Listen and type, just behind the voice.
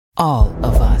All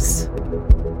of us.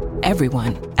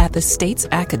 Everyone at the state's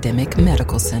academic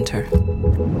medical center.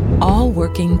 All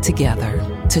working together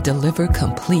to deliver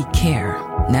complete care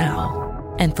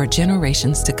now and for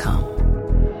generations to come.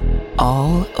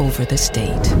 All over the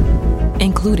state,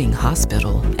 including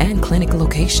hospital and clinic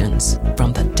locations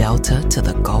from the Delta to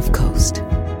the Gulf Coast.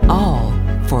 All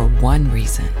for one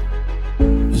reason.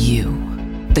 You,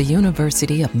 the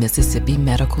University of Mississippi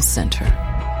Medical Center.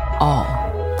 All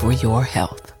for your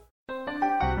health.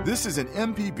 This is an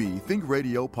MPB Think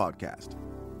Radio podcast.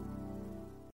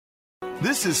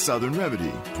 This is Southern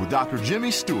Remedy with Dr.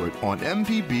 Jimmy Stewart on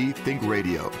MPB Think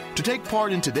Radio. To take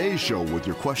part in today's show with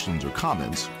your questions or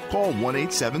comments, call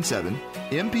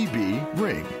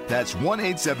 1-877-MPB-RING. That's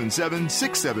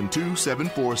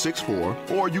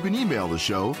 1-877-672-7464. Or you can email the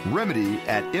show,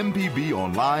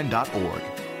 remedy@mpbonline.org.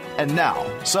 And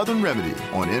now, Southern Remedy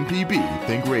on MPB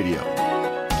Think Radio.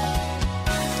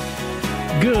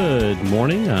 Good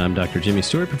morning. I'm Dr. Jimmy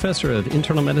Stewart, professor of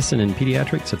internal medicine and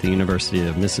pediatrics at the University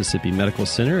of Mississippi Medical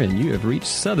Center, and you have reached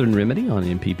Southern Remedy on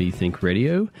MPB Think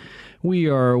Radio. We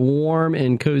are warm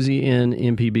and cozy in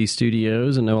MPB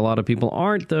studios. I know a lot of people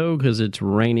aren't, though, because it's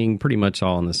raining pretty much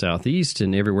all in the southeast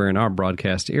and everywhere in our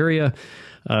broadcast area.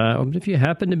 If you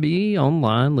happen to be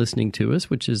online listening to us,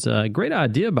 which is a great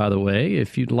idea, by the way,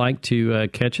 if you'd like to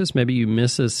catch us, maybe you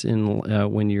miss us in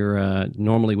when you're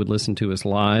normally would listen to us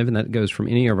live, and that goes from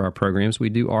any of our programs. We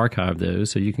do archive those,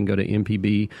 so you can go to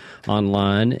MPB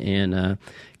online and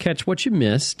catch what you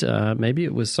missed. Maybe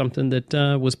it was something that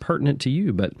was pertinent to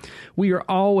you, but we are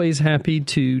always happy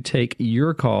to take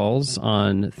your calls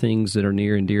on things that are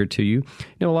near and dear to you.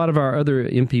 You know, a lot of our other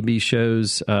MPB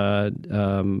shows,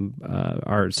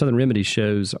 our Southern Remedy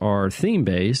shows, are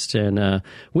theme-based, and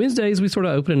Wednesdays we sort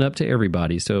of open it up to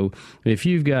everybody. So if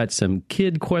you've got some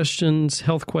kid questions,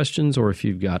 health questions, or if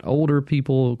you've got older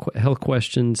people health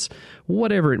questions,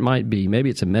 whatever it might be, maybe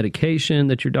it's a medication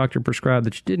that your doctor prescribed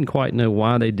that you didn't quite know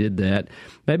why they did that.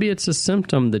 Maybe it's a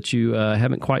symptom that you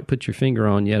haven't quite put your finger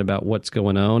on yet about what's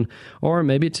going on, or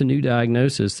maybe it's a new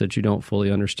diagnosis that you don't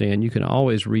fully understand. You can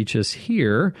always reach us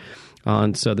here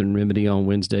on Southern Remedy on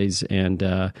Wednesdays and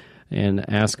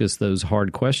ask us those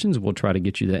hard questions. We'll try to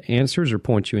get you the answers or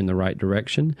point you in the right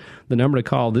direction. The number to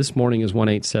call this morning is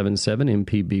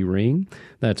 1-877-MPB-RING.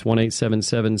 That's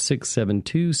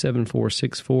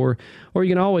 1-877-672-7464. Or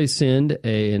you can always send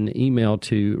an email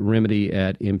to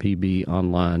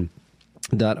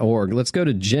remedy@mpbonline.org. Let's go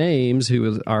to James, who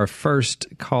is our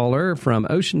first caller from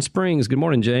Ocean Springs. Good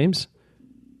morning, James.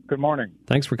 Good morning.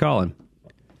 Thanks for calling.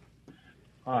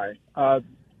 Hi.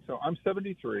 So I'm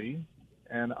 73.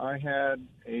 And I had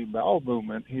a bowel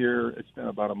movement here, it's been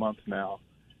about a month now,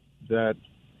 that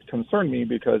concerned me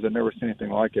because I've never seen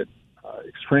anything like it.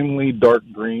 Extremely dark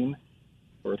green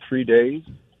for 3 days,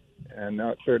 and now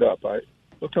it cleared up. I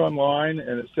looked online,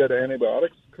 and it said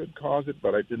antibiotics could cause it,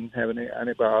 but I didn't have any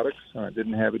antibiotics, and I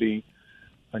didn't have any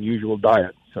unusual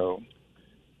diet. So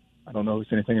I don't know if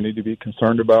there's anything I need to be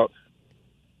concerned about.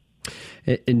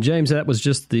 And James, that was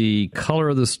just the color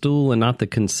of the stool and not the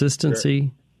consistency?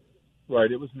 Sure. Right.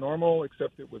 It was normal,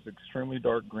 except it was extremely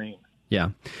dark green. Yeah.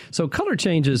 So color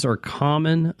changes are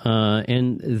common,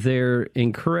 and they're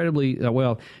incredibly,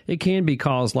 it can be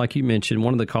caused, like you mentioned,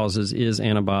 one of the causes is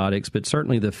antibiotics, but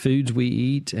certainly the foods we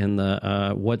eat and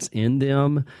the what's in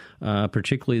them,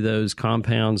 particularly those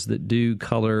compounds that do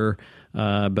color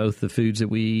both the foods that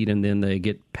we eat and then they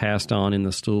get passed on in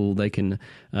the stool, they can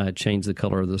change the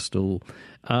color of the stool.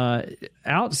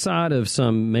 Outside of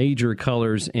some major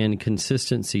colors and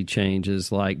consistency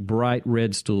changes like bright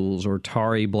red stools or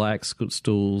tarry black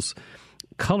stools,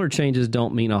 color changes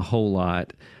don't mean a whole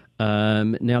lot.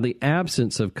 Now, the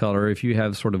absence of color, if you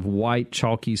have sort of white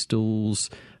chalky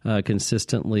stools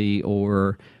consistently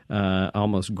or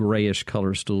almost grayish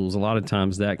color stools, a lot of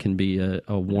times that can be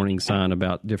a warning sign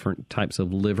about different types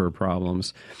of liver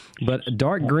problems. But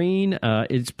dark green,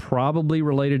 it's probably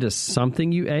related to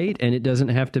something you ate, and it doesn't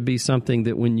have to be something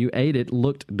that when you ate it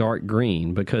looked dark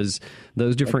green, because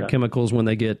those different chemicals, when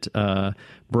they get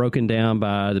broken down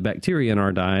by the bacteria in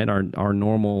our diet, our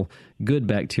normal good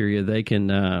bacteria, they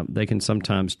can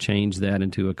sometimes change that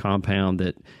into a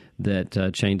compound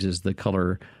that changes the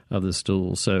color of the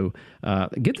stool. So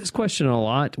get this question a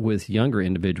lot with younger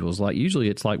individuals. Like usually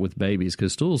it's like with babies,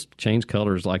 because stools change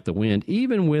colors like the wind,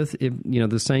 even with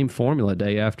the same formula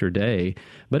day after day.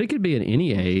 But it could be at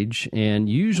any age, and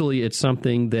usually it's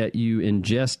something that you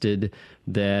ingested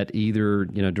that either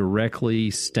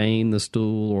directly stained the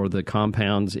stool or the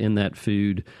compounds in that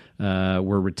food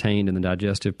were retained in the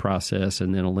digestive process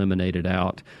and then eliminated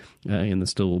out in the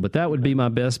stool. But that would be my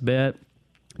best bet.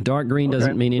 Dark green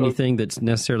doesn't mean anything that's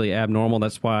necessarily abnormal.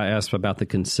 That's why I asked about the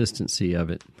consistency of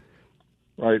it.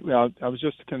 Right. Well, I was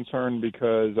just concerned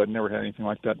because I'd never had anything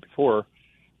like that before,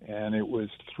 and it was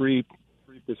three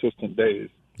persistent days.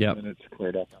 Yep. And it's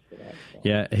cleared up after that. So.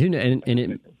 Yeah.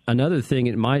 Another thing,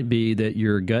 it might be that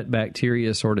your gut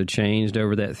bacteria sort of changed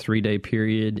over that 3-day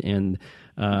period, and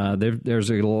there's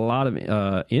a lot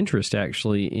of interest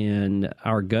actually in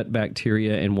our gut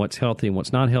bacteria and what's healthy and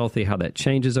what's not healthy, how that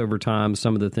changes over time,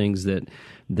 some of the things that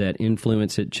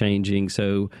influence it changing.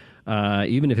 So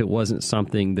even if it wasn't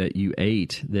something that you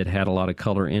ate that had a lot of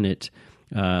color in it,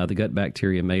 the gut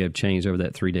bacteria may have changed over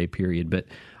that 3-day period. But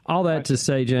all that to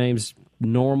say, James,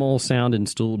 normal sounding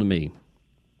stool to me.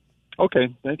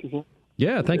 Okay. Thank you, sir.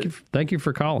 Yeah, thank you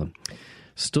for calling.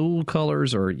 Stool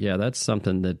colors that's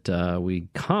something that we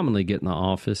commonly get in the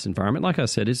office environment. Like I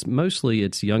said, it's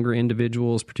younger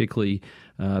individuals, particularly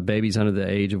babies under the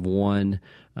age of 1.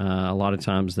 A lot of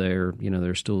times their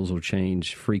stools will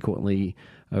change frequently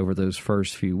over those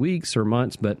first few weeks or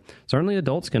months, but certainly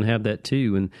adults can have that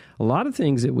too. And a lot of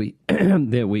things that we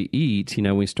that we eat,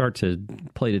 we start to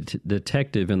play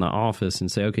detective in the office and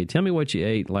say, okay, tell me what you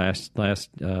ate last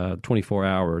 24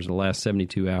 hours, the last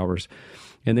 72 hours.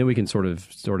 And then we can sort of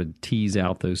tease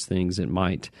out those things that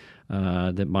might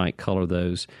color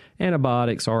those.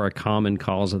 Antibiotics are a common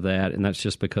cause of that, and that's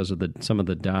just because of some of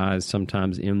the dyes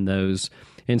sometimes in those.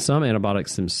 And some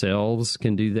antibiotics themselves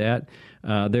can do that.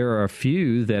 There are a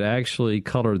few that actually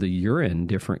color the urine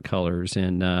different colors,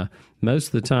 and most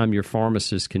of the time your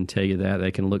pharmacist can tell you that.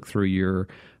 They can look through your,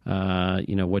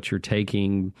 what you're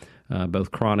taking, both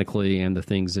chronically and the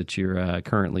things that you're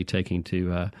currently taking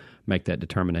to make that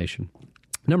determination.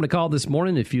 Number to call this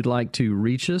morning if you'd like to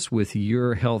reach us with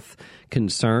your health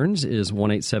concerns is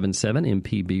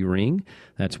 1-877-MPB-RING.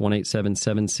 That's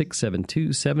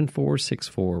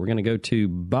 1-877-672-7464. We're going to go to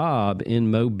Bob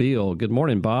in Mobile. Good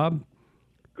morning, Bob.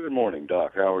 Good morning,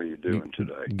 Doc. How are you doing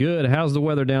today? Good. How's the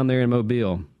weather down there in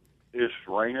Mobile? It's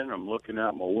raining. I'm looking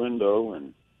out my window,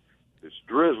 and it's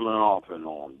drizzling off and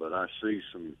on, but I see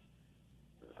some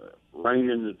rain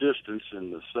in the distance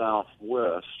in the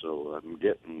southwest, so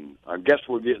I guess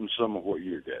we're getting some of what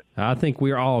you're getting. I think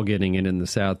we're all getting it in the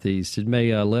southeast. It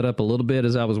may let up a little bit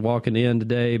as I was walking in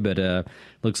today, but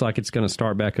looks like it's going to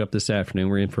start back up this afternoon.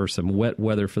 We're in for some wet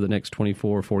weather for the next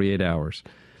 24, 48 hours.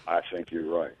 I think you're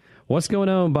right. What's going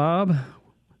on, Bob?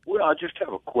 Well, I just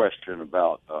have a question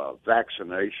about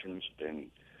vaccinations and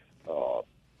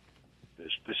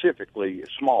specifically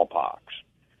smallpox.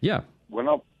 Yeah.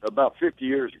 About 50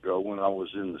 years ago, when I was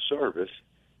in the service,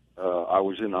 I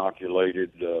was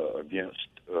inoculated against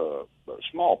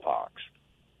smallpox.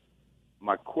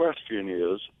 My question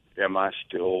is, am I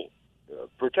still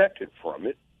protected from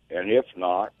it? And if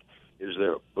not, is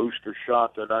there a booster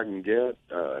shot that I can get?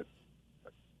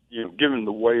 Given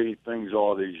the way things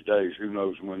are these days, who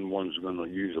knows when one's going to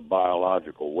use a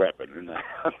biological weapon?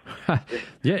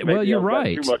 Yeah, well, you're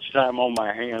right. Too much time on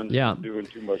my hands, doing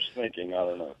too much thinking. I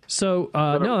don't know. So,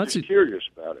 I'm just curious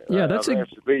about it. Yeah, I've asked the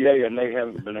VA, and they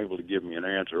haven't been able to give me an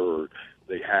answer, or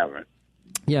they haven't.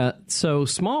 Yeah, so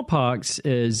smallpox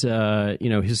is,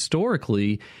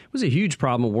 historically, it was a huge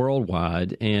problem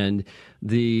worldwide, and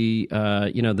the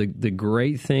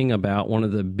great thing about one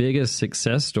of the biggest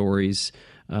success stories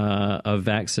of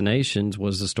vaccinations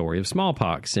was the story of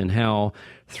smallpox, and how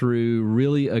through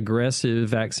really aggressive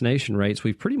vaccination rates,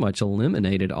 we've pretty much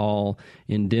eliminated all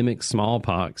endemic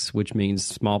smallpox, which means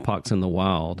smallpox in the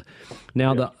wild.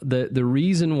 Now, the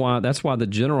reason why, that's why the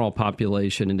general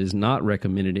population, it is not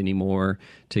recommended anymore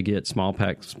to get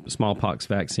smallpox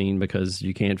vaccine, because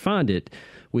you can't find it,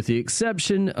 with the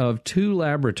exception of 2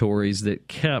 laboratories that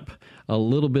kept a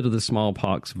little bit of the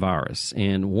smallpox virus.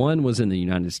 And one was in the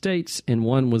United States and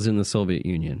one was in the Soviet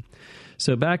Union.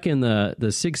 So back in the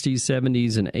 60s,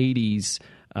 70s, and 80s,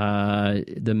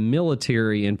 the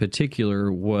military in particular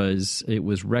was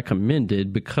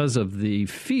recommended because of the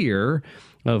fear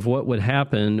of what would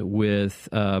happen with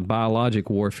biologic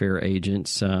warfare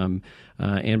agents, and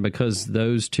because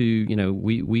those two,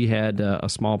 we had a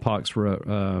smallpox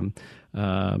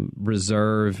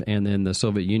reserve, and then the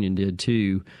Soviet Union did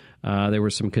too. There were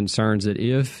some concerns that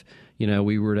if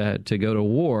we were to go to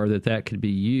war, that could be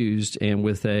used, and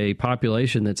with a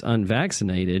population that's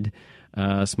unvaccinated,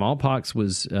 smallpox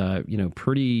was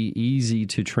pretty easy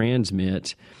to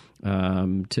transmit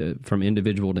from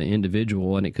individual to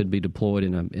individual, and it could be deployed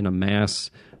in a mass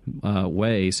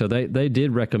way. So they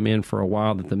did recommend for a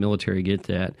while that the military get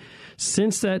that.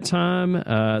 Since that time,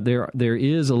 there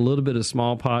is a little bit of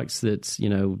smallpox that's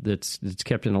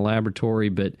kept in a laboratory,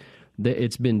 but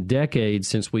it's been decades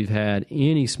since we've had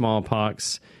any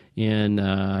smallpox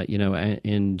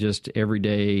in just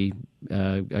everyday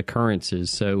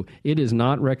occurrences. So it is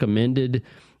not recommended.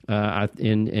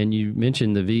 And you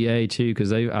mentioned the VA too,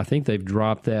 because I think they've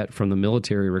dropped that from the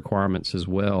military requirements as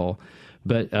well.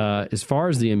 But as far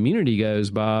as the immunity goes,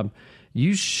 Bob,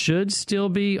 you should still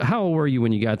be. How old were you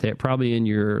when you got that? Probably in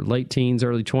your late teens,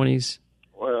 early 20s?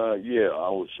 Well, yeah, I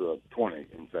was 20,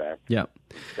 in fact. Yeah.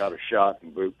 Got a shot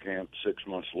in boot camp. 6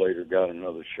 months later, got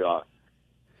another shot.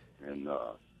 And,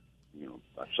 I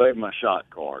saved my shot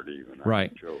card even.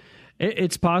 Right.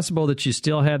 It's possible that you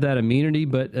still have that immunity,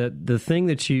 but the thing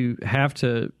that you have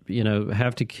to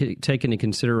take into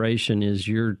consideration is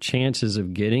your chances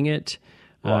of getting it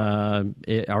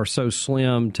are so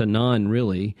slim to none,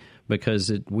 really,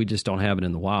 because we just don't have it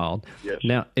in the wild. Yes.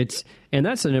 Now, and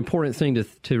that's an important thing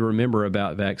to remember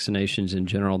about vaccinations in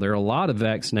general. There are a lot of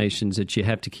vaccinations that you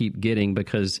have to keep getting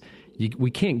because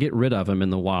we can't get rid of them in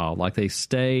the wild. Like, they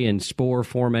stay in spore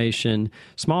formation.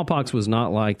 Smallpox was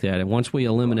not like that. And once we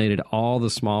eliminated all the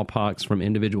smallpox from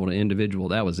individual to individual,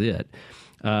 that was it.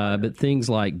 But things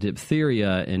like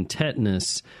diphtheria and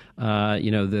tetanus,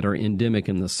 that are endemic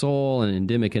in the soil and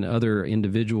endemic in other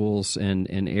individuals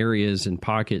and areas and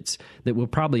pockets that we'll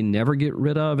probably never get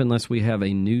rid of unless we have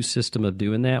a new system of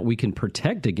doing that. We can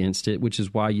protect against it, which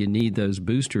is why you need those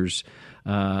boosters.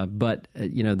 But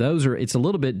it's a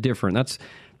little bit different. That's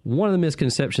one of the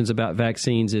misconceptions about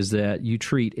vaccines, is that you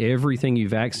treat everything you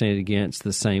vaccinate against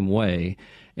the same way.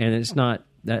 And it's not.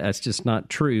 That's just not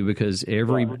true, because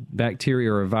every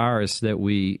bacteria or virus that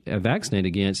we vaccinate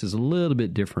against is a little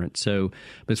bit different. So,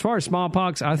 but as far as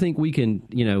smallpox, I think we can,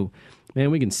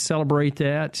 we can celebrate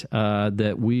that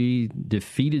we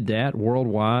defeated that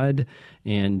worldwide,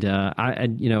 and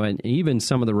and even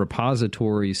some of the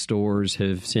repository stores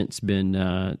have since been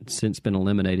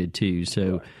eliminated too.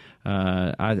 So,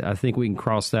 I think we can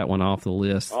cross that one off the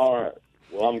list. All right.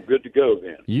 Well, I'm good to go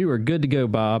then. You are good to go,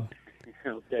 Bob.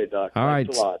 Okay, Doc. All right.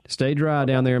 Thanks a lot. Stay dry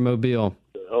down there in Mobile.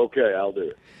 Okay, I'll do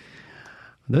it.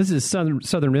 This is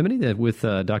Southern Remedy with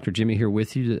Dr. Jimmy here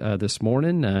with you this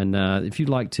morning. And if you'd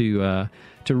like to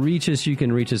reach us, you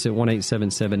can reach us at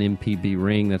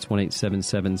 1-877-MPB-RING. That's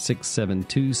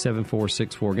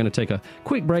 1-877-672-7464. We're going to take a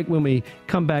quick break. When we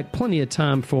come back, plenty of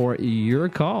time for your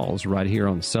calls right here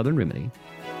on Southern Remedy.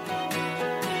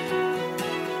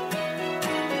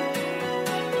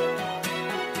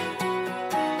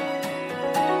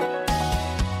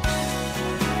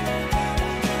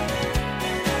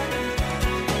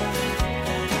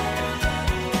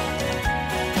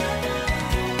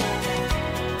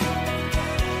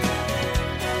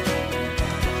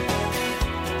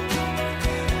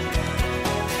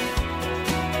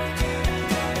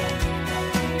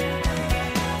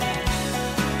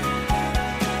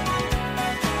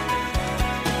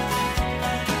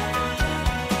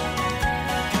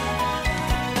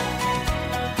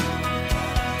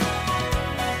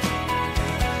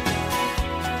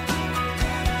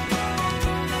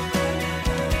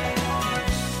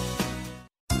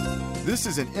 This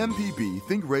is an MPB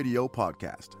Think Radio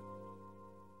podcast.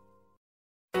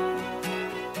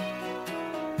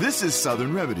 This is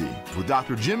Southern Remedy with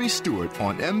Dr. Jimmy Stewart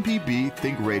on MPB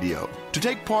Think Radio. To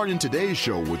take part in today's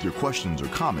show with your questions or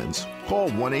comments, call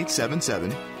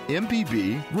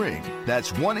 1-877-MPB-RING.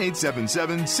 That's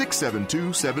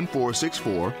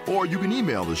 1-877-672-7464, or you can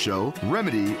email the show,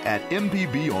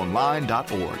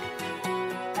 remedy@mpbonline.org.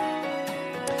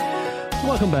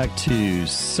 Welcome back to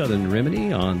Southern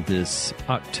Remedy on this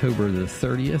October the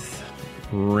 30th,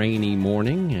 rainy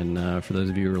morning. And for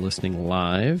those of you who are listening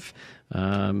live,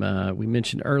 we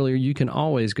mentioned earlier, you can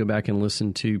always go back and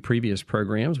listen to previous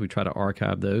programs. We try to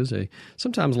archive those. They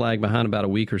sometimes lag behind about a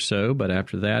week or so, but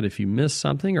after that, if you missed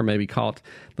something or maybe caught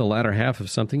the latter half of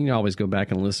something, you can always go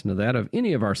back and listen to that. Of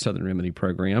any of our Southern Remedy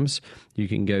programs, you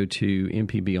can go to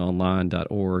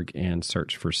mpbonline.org and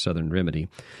search for Southern Remedy.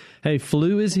 Hey,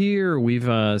 flu is here. We've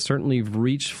certainly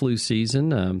reached flu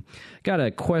season. Got a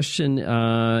question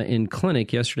in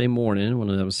clinic yesterday morning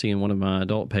when I was seeing one of my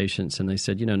adult patients, and they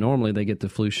said, normally they get the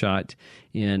flu shot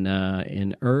in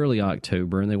early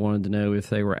October, and they wanted to know if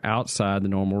they were outside the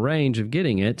normal range of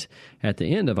getting it at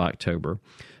the end of October.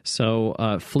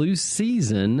 So flu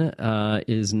season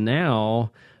is now,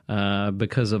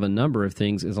 because of a number of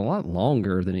things, is a lot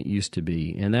longer than it used to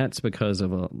be. And that's because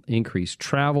of increased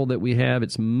travel that we have.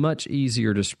 It's much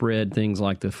easier to spread things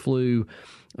like the flu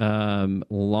for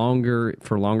longer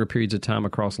periods of time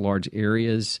across large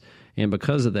areas. And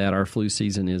because of that, our flu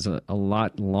season is a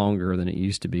lot longer than it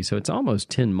used to be. So it's almost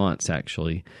 10 months,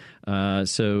 actually.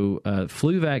 So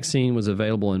flu vaccine was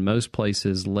available in most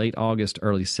places late August,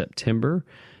 early September.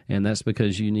 and that's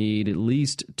because you need at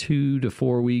least 2 to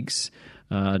 4 weeks,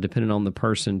 depending on the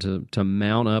person, to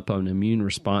mount up an immune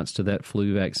response to that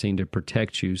flu vaccine to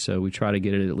protect you. So we try to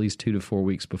get it at least 2 to 4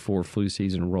 weeks before flu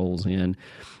season rolls in.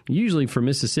 Usually for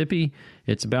Mississippi,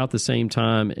 it's about the same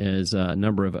time as a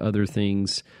number of other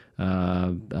things,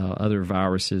 other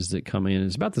viruses that come in.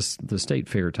 It's about the state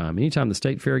fair time. Anytime the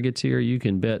state fair gets here, you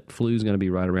can bet flu is going to be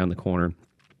right around the corner.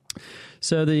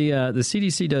 So the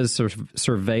CDC does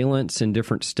surveillance in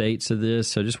different states of this.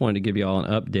 So I just wanted to give you all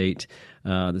an update.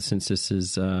 Since this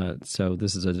is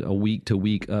this is a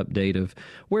week-to-week update of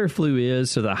where flu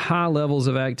is. So the high levels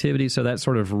of activity, so that's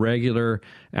sort of regular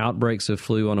outbreaks of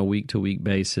flu on a week-to-week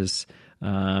basis.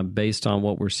 Based on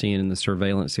what we're seeing in the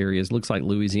surveillance areas. Looks like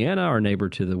Louisiana, our neighbor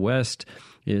to the west,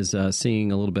 is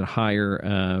seeing a little bit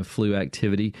higher flu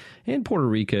activity, and Puerto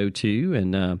Rico too.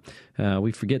 And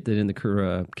we forget that in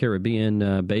the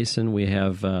Caribbean basin, we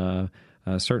have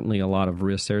certainly a lot of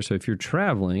risks there. So if you're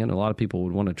traveling, and a lot of people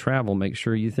would want to travel, make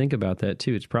sure you think about that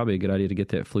too. It's probably a good idea to get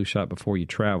that flu shot before you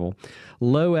travel.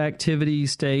 Low activity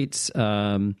states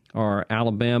are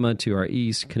Alabama to our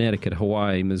east, Connecticut,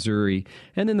 Hawaii, Missouri,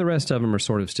 and then the rest of them are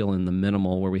sort of still in the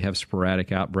minimal, where we have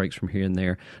sporadic outbreaks from here and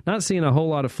there. Not seeing a whole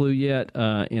lot of flu yet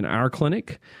in our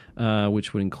clinic,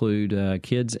 which would include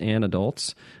kids and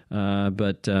adults.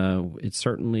 But it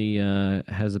certainly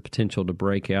has the potential to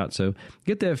break out. So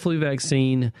get that flu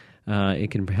vaccine.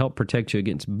 It can help protect you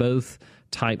against both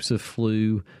types of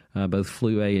flu, both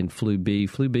flu A and flu B.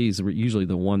 Flu B is usually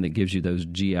the one that gives you those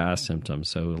GI symptoms.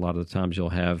 So a lot of the times you'll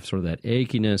have sort of that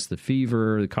achiness, the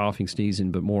fever, the coughing,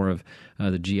 sneezing, but more of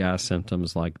the GI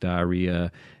symptoms like diarrhea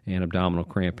and abdominal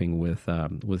cramping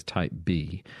with type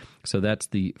B. So that's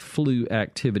the flu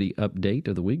activity update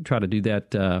of the week. Try to do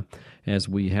that as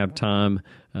we have time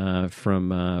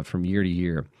from year to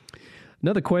year.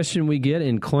 Another question we get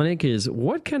in clinic is,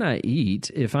 what can I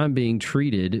eat if I'm being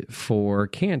treated for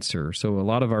cancer? So a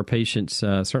lot of our patients,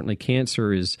 certainly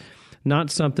cancer is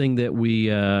not something that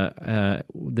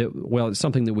it's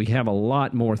something that we have a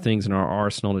lot more things in our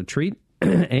arsenal to treat,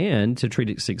 and to treat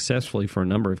it successfully for a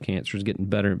number of cancers, getting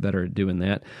better and better at doing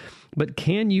that. But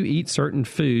can you eat certain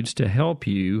foods to help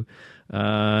you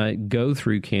go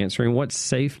through cancer, and what's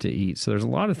safe to eat? So there's a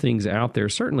lot of things out there.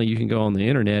 Certainly you can go on the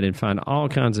internet and find all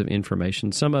kinds of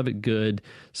information, some of it good,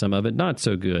 some of it not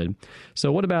so good.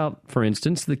 So what about, for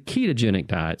instance, the ketogenic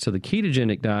diet? So the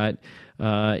ketogenic diet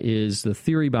is, the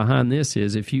theory behind this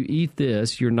is, if you eat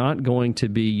this, you're not going to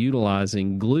be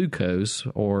utilizing glucose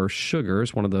or sugar.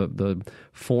 It's one of the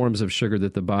forms of sugar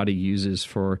that the body uses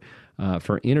for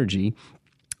energy.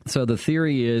 So the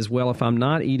theory is, well, if I'm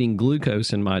not eating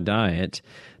glucose in my diet,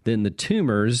 then the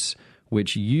tumors,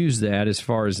 which use that as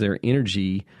far as their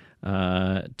energy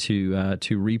to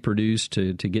reproduce,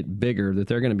 to get bigger, that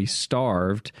they're going to be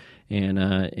starved, and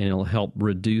it'll help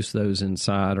reduce those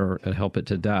inside, or help it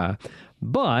to die.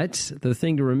 But the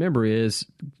thing to remember is,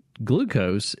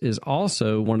 glucose is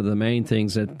also one of the main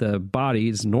things that the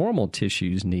body's normal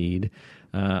tissues need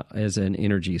as an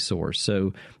energy source.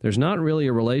 So there's not really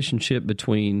a relationship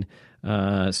between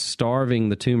starving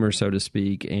the tumor, so to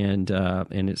speak, and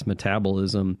its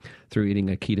metabolism through eating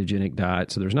a ketogenic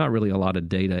diet. So there's not really a lot of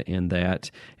data in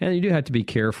that. And you do have to be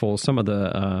careful. Some of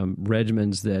the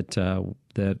regimens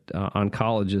that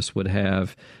oncologists would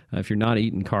have, if you're not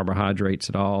eating carbohydrates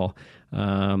at all,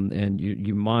 and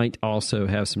you might also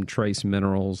have some trace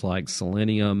minerals like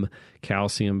selenium,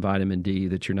 calcium, vitamin D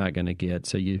that you're not going to get.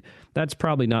 So that's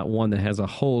probably not one that has a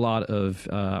whole lot of,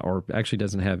 or actually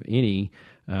doesn't have any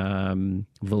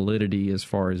validity as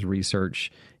far as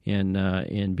research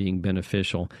in being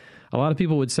beneficial. A lot of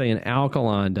people would say an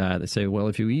alkaline diet. They say, well,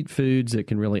 if you eat foods that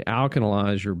can really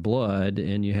alkalize your blood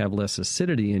and you have less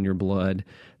acidity in your blood,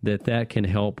 that can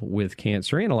help with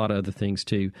cancer and a lot of other things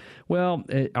too. Well,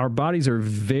 our bodies are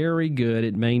very good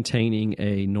at maintaining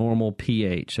a normal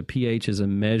pH. A pH is a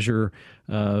measure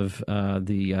of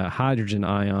the hydrogen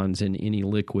ions in any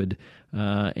liquid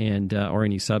or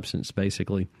any substance,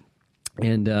 basically.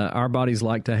 And our bodies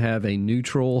like to have a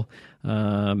neutral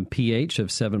pH of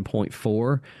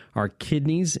 7.4. Our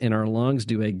kidneys and our lungs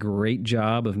do a great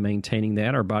job of maintaining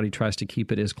that. Our body tries to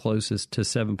keep it as close as to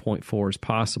 7.4 as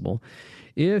possible.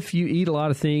 If you eat a lot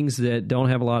of things that don't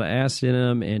have a lot of acid in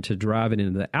them, and to drive it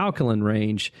into the alkaline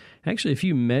range, actually, if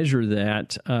you measure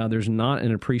that, there's not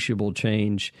an appreciable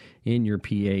change in your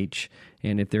pH.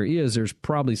 And if there is, there's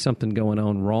probably something going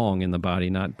on wrong in the body,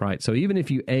 not right. So even if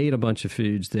you ate a bunch of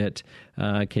foods that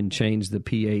can change the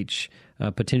pH,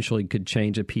 potentially could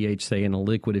change a pH, say, in a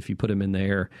liquid if you put them in the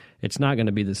air, it's not going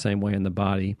to be the same way in the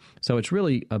body. So it's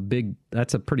really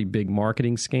that's a pretty big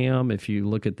marketing scam if you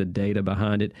look at the data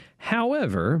behind it.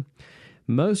 However,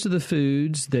 most of the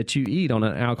foods that you eat on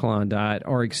an alkaline diet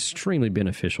are extremely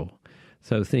beneficial.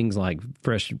 So things like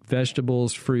fresh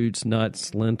vegetables, fruits,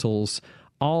 nuts, lentils,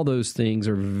 all those things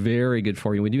are very good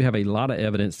for you. We do have a lot of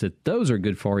evidence that those are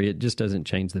good for you. It just doesn't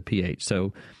change the pH.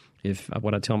 So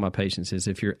what I tell my patients is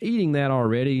if you're eating that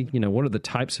already, what are the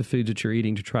types of foods that you're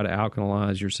eating to try to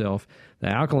alkalinize yourself? The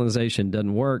alkalinization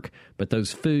doesn't work, but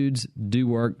those foods do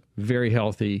work, very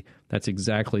healthy. That's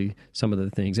exactly some of the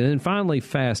things. And then finally,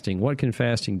 fasting. What can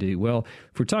fasting do? Well,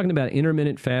 if we're talking about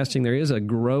intermittent fasting, there is a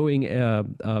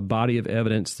growing body of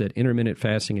evidence that intermittent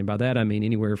fasting, and by that I mean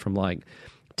anywhere from like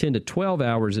 10 to 12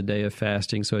 hours a day of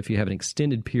fasting. So if you have an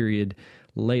extended period,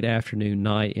 late afternoon,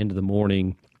 night, into the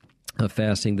morning, of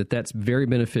fasting, that's very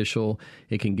beneficial.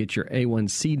 It can get your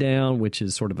A1C down, which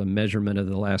is sort of a measurement of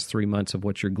the last 3 months of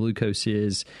what your glucose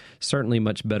is. Certainly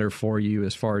much better for you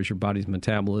as far as your body's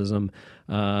metabolism.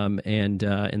 And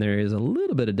there is a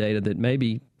little bit of data that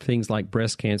maybe things like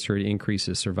breast cancer, it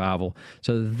increases survival.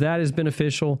 So that is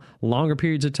beneficial. Longer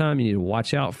periods of time you need to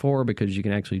watch out for because you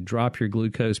can actually drop your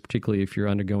glucose, particularly if you're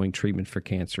undergoing treatment for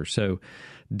cancer. So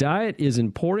diet is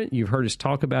important. You've heard us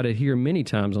talk about it here many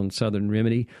times on Southern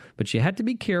Remedy, but you have to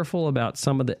be careful about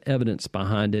some of the evidence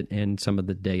behind it and some of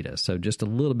the data. So just a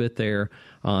little bit there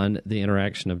on the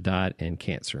interaction of diet and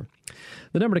cancer.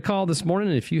 The number to call this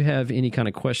morning, if you have any kind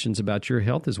of questions about your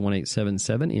health, is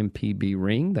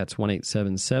 1-877-MPB-RING. That's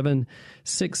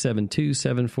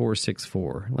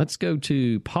 1-877-672-7464. Let's go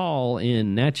to Paul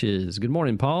in Natchez. Good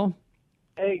morning, Paul.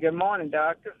 Hey, good morning,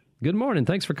 Doctor. Good morning.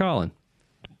 Thanks for calling.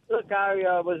 Look,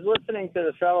 I was listening to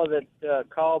the fellow that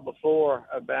called before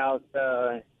about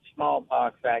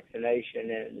smallpox vaccination,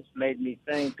 and it's made me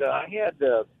think. I had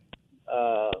the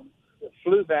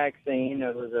flu vaccine.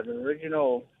 It was an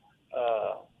original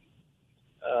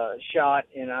shot,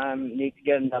 and I need to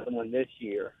get another one this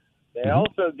year. They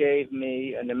also gave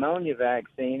me a pneumonia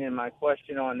vaccine, and my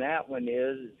question on that one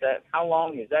is that how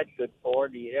long is that good for?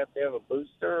 Do you have to have a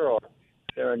booster, or is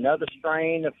there another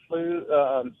strain of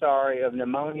of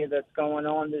pneumonia that's going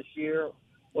on this year?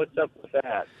 What's up with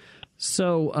that?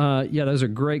 So, those are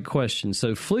great questions.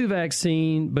 So flu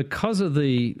vaccine, because of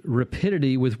the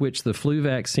rapidity with which the flu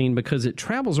vaccine, because it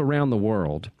travels around the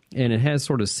world and it has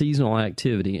sort of seasonal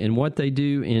activity, and what they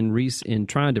do in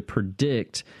trying to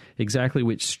predict exactly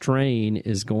which strain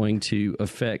is going to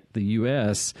affect the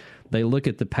U.S., they look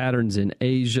at the patterns in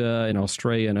Asia and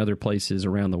Australia and other places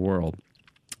around the world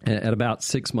at about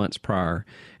 6 months prior,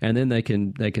 and then they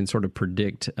can sort of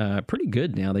predict pretty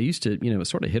good now. They used to, it was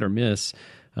sort of hit or miss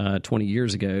 20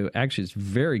 years ago. Actually, it's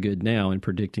very good now in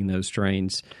predicting those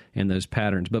strains and those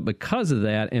patterns. But because of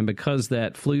that, and because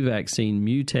that flu vaccine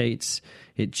mutates,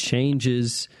 it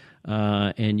changes,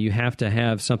 and you have to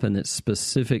have something that's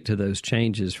specific to those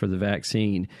changes for the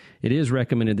vaccine, it is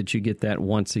recommended that you get that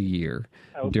once a year.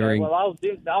 Okay, well, I'll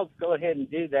go ahead and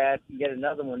do that and get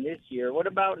another one this year. What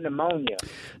about pneumonia? I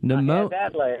had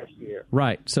that last year.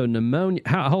 Right. So pneumonia,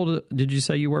 how old did you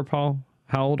say you were, Paul?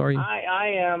 How old are you? I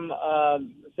am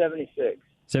 76.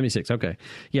 76, okay.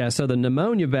 Yeah, so the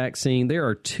pneumonia vaccine, there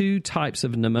are two types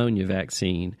of pneumonia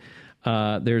vaccine.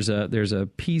 There's a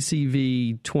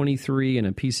PCV 23 and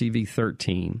a PCV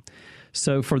 13.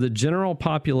 So for the general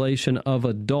population of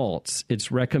adults,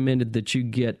 it's recommended that you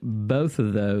get both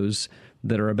of those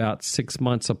that are about 6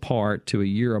 months apart to a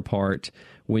year apart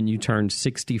when you turn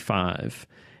 65.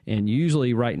 And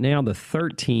usually right now the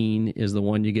 13 is the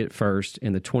one you get first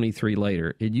and the 23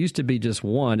 later. It used to be just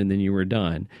one and then you were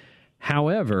done.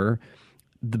 However,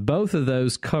 both of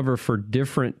those cover for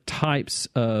different types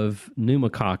of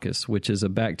pneumococcus, which is a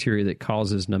bacteria that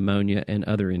causes pneumonia and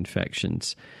other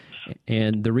infections.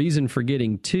 And the reason for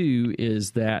getting two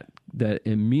is that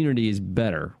immunity is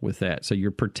better with that. So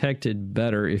you're protected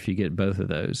better if you get both of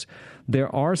those. There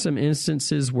are some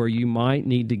instances where you might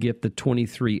need to get the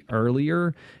 23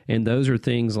 earlier, and those are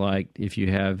things like if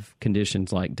you have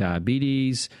conditions like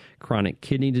diabetes, chronic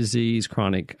kidney disease,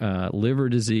 chronic liver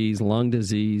disease, lung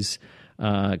disease,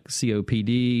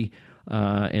 COPD,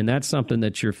 and that's something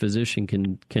that your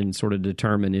physician can sort of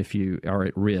determine if you are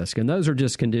at risk. And those are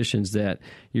just conditions that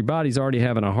your body's already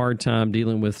having a hard time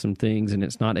dealing with some things, and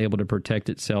it's not able to protect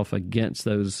itself against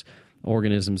those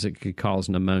organisms that could cause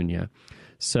pneumonia.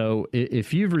 So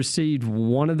if you've received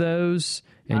one of those,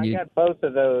 and I got both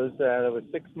of those. It was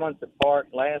 6 months apart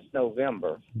last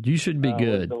November. You should be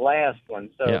good. Was the last one.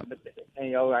 So, yeah.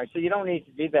 So you don't need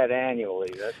to do that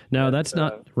annually. That's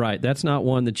not right. That's not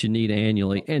one that you need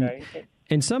annually. Okay.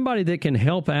 And somebody that can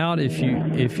help out if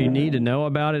you need to know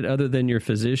about it other than your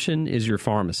physician is your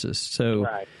pharmacist. So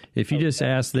if you just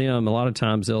ask them, a lot of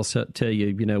times they'll tell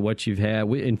you, what you've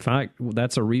had. In fact,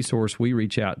 that's a resource we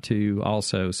reach out to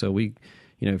also. So we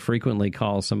frequently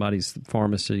call somebody's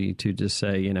pharmacy to just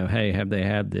say, hey, have they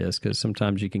had this? Because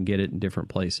sometimes you can get it in different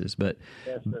places. But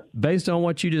based on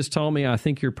what you just told me, I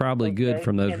think you're probably good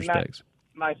from those respects.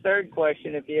 My third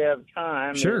question, if you have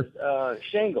time, sure. is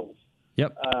shingles.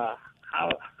 Yep.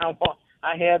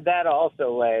 I had that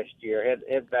also last year,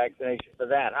 had vaccination for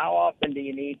that. How often do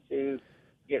you need to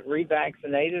get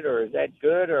revaccinated, or is that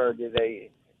good, or do they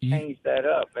change that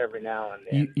up every now and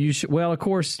then? You should, well, of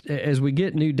course, as we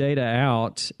get new data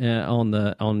out on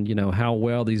how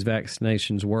well these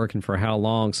vaccinations work and for how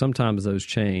long, sometimes those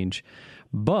change.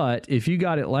 But if you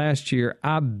got it last year,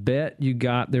 I bet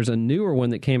there's a newer one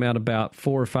that came out about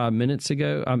 4 or 5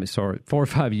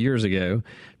 years ago,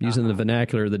 using the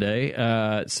vernacular of the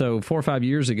day. So 4 or 5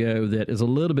 years ago that is a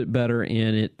little bit better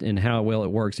in it and how well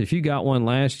it works. If you got one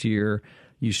last year,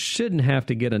 you shouldn't have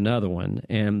to get another one.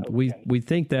 And we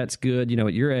think that's good.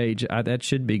 At your age, that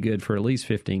should be good for at least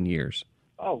 15 years.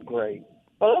 Oh, great.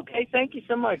 Well, okay. Thank you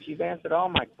so much. You've answered all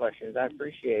my questions. I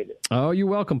appreciate it. Oh, you're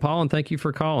welcome, Paul, and thank you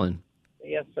for calling.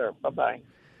 Yes, sir. Bye-bye.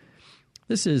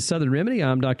 This is Southern Remedy.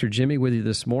 I'm Dr. Jimmy with you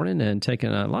this morning and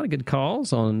taking a lot of good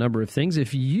calls on a number of things.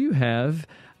 If you have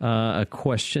a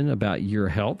question about your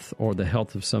health or the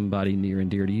health of somebody near and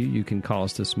dear to you, you can call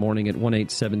us this morning at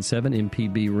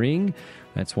 1-877-MPB-RING.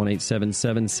 That's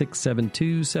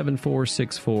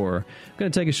 1-877-672-7464. We're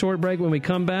going to take a short break. When we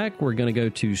come back, we're going to go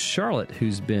to Charlotte,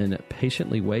 who's been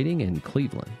patiently waiting in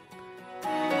Cleveland.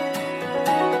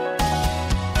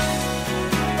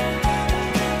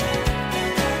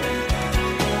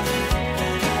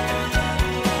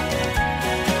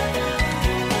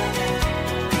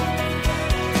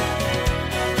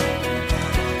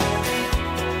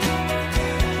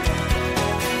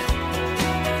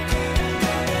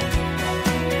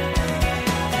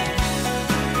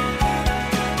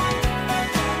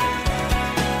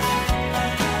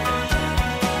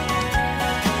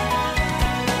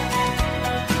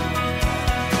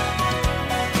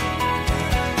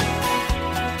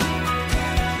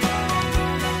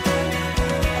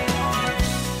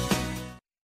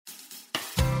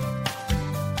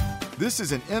 This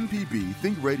is an MPB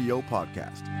Think Radio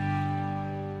podcast.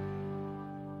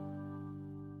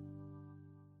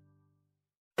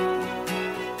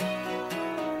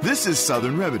 This is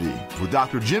Southern Remedy with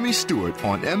Dr. Jimmy Stewart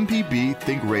on MPB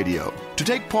Think Radio. To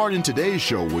take part in today's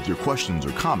show with your questions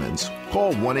or comments,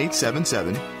 call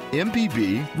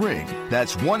 1-877-MPB-RING.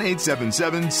 That's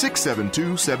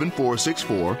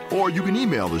 1-877-672-7464, or you can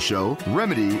email the show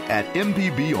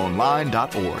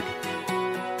remedy@mpbonline.org.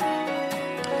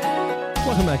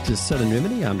 Welcome back to Southern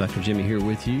Remedy. I'm Dr. Jimmy here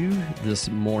with you this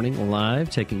morning live,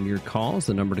 taking your calls.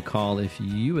 The number to call if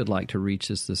you would like to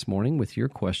reach us this morning with your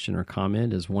question or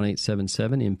comment is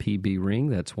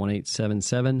 1-877-MPB-RING. That's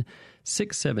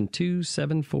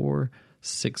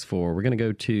 1-877-672-7464. We're going to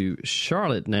go to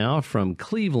Charlotte now from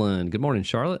Cleveland. Good morning,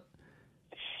 Charlotte.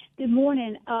 Good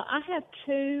morning. I have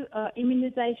two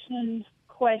immunization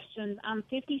questions. I'm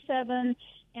 57,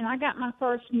 and I got my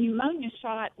first pneumonia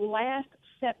shot last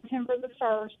September the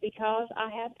 1st because I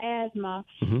have asthma,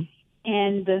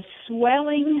 and the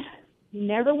swelling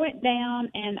never went down,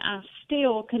 and I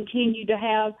still continue to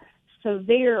have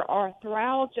severe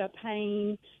arthralgia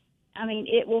pain. I mean,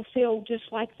 it will feel just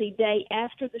like the day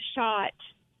after the shot,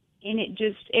 and it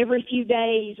just every few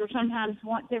days or sometimes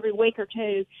once every week or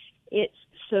two, it's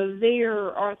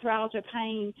severe arthralgia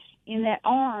pain in that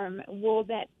arm. Well,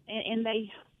 that and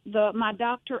my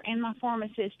doctor and my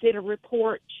pharmacist did a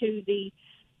report to the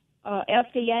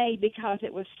FDA because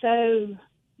it was so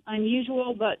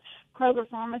unusual, but Kroger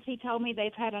Pharmacy told me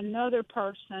they've had another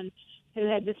person who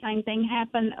had the same thing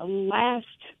happen last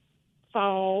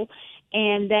fall,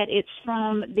 and that it's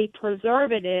from the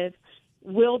preservative.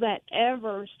 Will that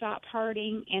ever stop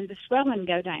hurting and the swelling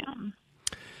go down?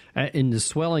 And the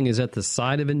swelling is at the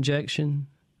site of injection?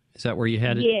 Is that where you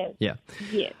had it? Yes. Yeah.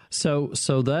 Yes. So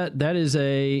that is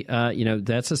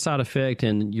that's a side effect,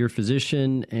 and your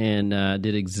physician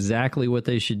did exactly what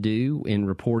they should do in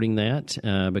reporting that,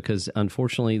 because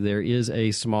unfortunately there is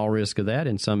a small risk of that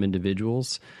in some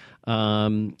individuals.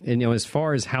 And as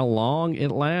far as how long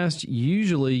it lasts,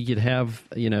 usually you'd have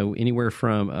anywhere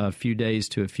from a few days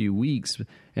to a few weeks,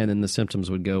 and then the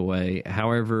symptoms would go away.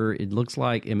 However, it looks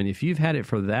like if you've had it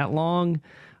for that long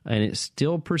and it's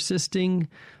still persisting,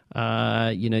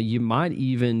 you might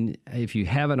even, if you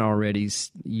haven't already,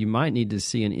 you might need to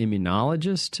see an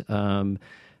immunologist.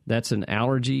 That's an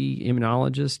allergy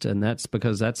immunologist, and that's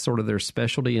because that's sort of their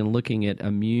specialty in looking at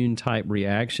immune-type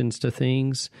reactions to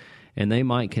things, and they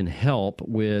can help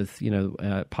with,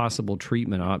 possible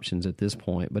treatment options at this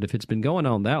point. But if it's been going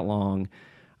on that long,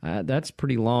 that's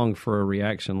pretty long for a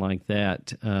reaction like that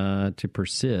to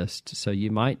persist. So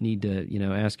you might need to,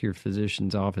 ask your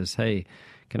physician's office, hey,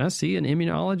 can I see an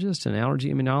immunologist, an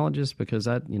allergy immunologist? Because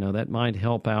that might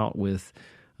help out with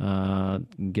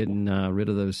getting rid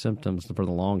of those symptoms for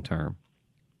the long term.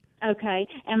 Okay.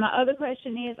 And my other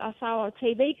question is, I saw a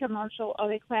TV commercial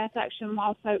of a class action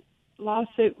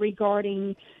lawsuit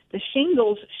regarding the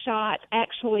shingles shot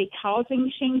actually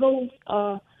causing shingles,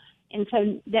 and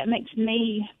so that makes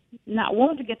me not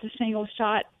want to get the shingles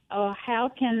shot.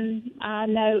 How can I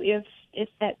know if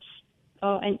that's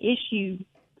an issue?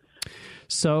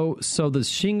 So the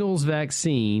shingles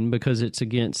vaccine, because it's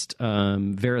against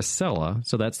varicella,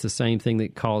 so that's the same thing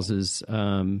that causes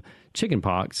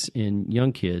chickenpox in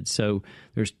young kids. So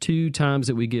there's 2 times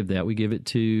that we give that. We give it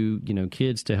to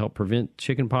kids to help prevent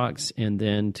chickenpox, and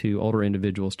then to older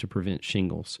individuals to prevent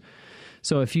shingles.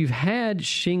 So if you've had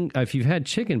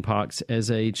chickenpox as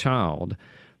a child,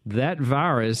 that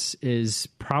virus is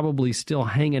probably still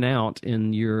hanging out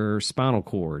in your spinal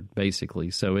cord, basically.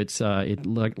 So it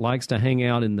likes to hang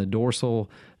out in the dorsal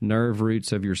nerve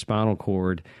roots of your spinal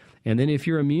cord. And then if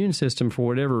your immune system, for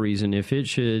whatever reason, if it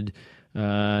should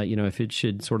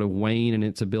sort of wane in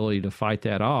its ability to fight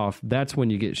that off, that's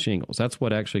when you get shingles. That's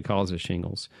what actually causes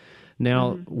shingles.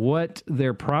 Now, what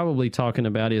they're probably talking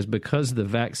about is because the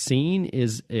vaccine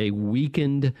is a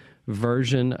weakened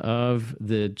version of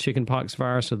the chickenpox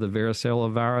virus or the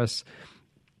varicella virus,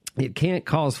 it can't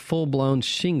cause full-blown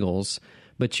shingles,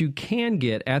 but you can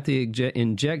get, at the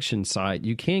injection site,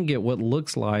 you can get what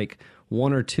looks like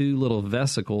 1 or 2 little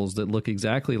vesicles that look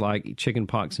exactly like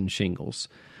chickenpox and shingles.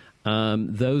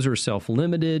 Those are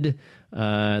self-limited.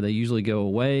 They usually go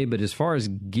away. But as far as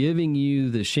giving you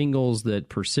the shingles that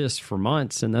persist for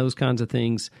months and those kinds of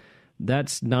things,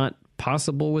 that's not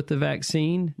possible with the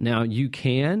vaccine. Now, you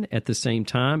can, at the same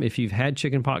time, if you've had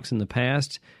chickenpox in the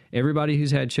past, everybody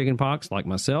who's had chickenpox, like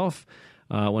myself,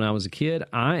 when I was a kid,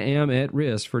 I am at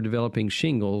risk for developing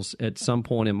shingles at some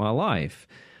point in my life.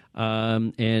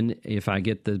 And if I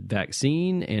get the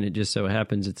vaccine and it just so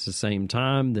happens it's the same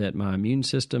time that my immune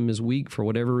system is weak for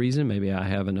whatever reason, maybe I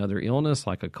have another illness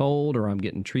like a cold or I'm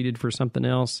getting treated for something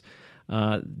else,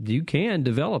 you can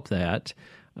develop that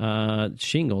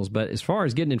shingles. But as far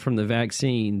as getting it from the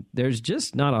vaccine, there's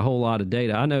just not a whole lot of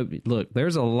data. I know, look,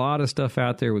 there's a lot of stuff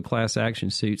out there with class action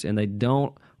suits, and they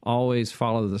don't always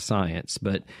follow the science.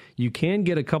 But you can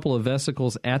get a couple of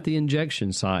vesicles at the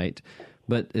injection site.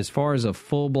 But as far as a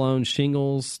full-blown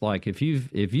shingles, like if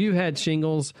you've had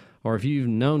shingles or if you've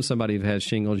known somebody who has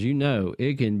shingles,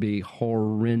 it can be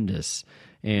horrendous.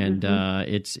 And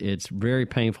it's very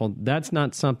painful. That's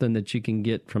not something that you can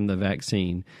get from the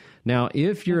vaccine. Now,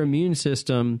 if your immune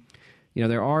system,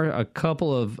 there are a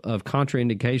couple of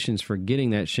contraindications for getting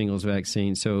that shingles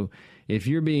vaccine. So if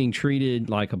you're being treated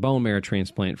like a bone marrow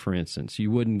transplant, for instance,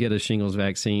 you wouldn't get a shingles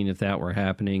vaccine if that were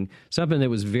happening. Something that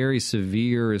was very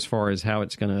severe as far as how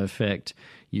it's going to affect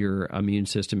your immune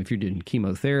system. If you're doing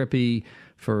chemotherapy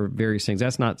for various things,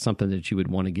 that's not something that you would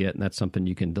want to get, and that's something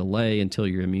you can delay until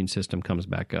your immune system comes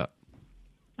back up.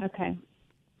 Okay.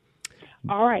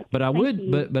 All right. But I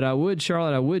would,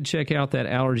 Charlotte, I would check out that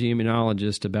allergy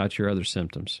immunologist about your other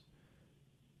symptoms.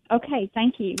 Okay.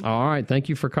 Thank you. All right. Thank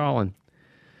you for calling.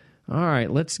 All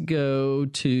right. Let's go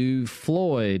to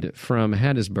Floyd from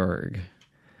Hattiesburg.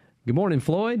 Good morning,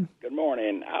 Floyd. Good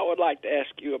morning. I would like to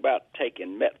ask you about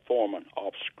taking metformin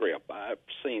off script. I've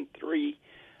seen 3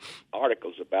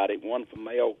 articles about it, one from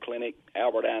Mayo Clinic,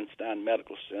 Albert Einstein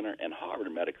Medical Center, and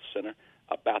Harvard Medical Center,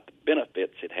 about the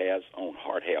benefits it has on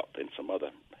heart health and some other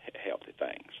healthy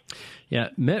things. Yeah,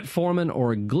 metformin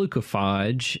or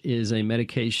glucophage is a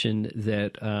medication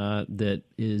that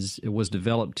was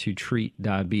developed to treat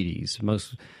diabetes,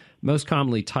 most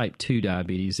commonly type 2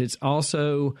 diabetes. It's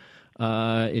also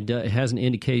it has an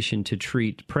indication to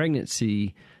treat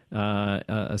pregnancy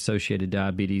associated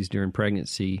diabetes during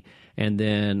pregnancy. And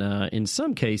then in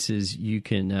some cases, you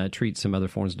can treat some other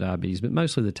forms of diabetes, but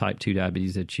mostly the type 2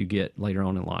 diabetes that you get later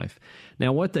on in life.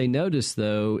 Now, what they notice,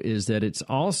 though, is that it's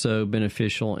also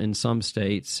beneficial in some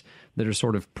states that are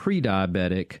sort of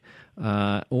pre-diabetic,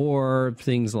 or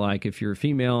things like if you're a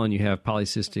female and you have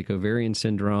polycystic ovarian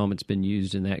syndrome, it's been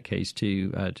used in that case,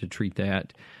 too, to treat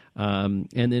that. And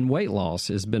then weight loss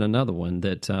has been another one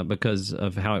that because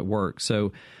of how it works.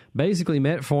 So basically,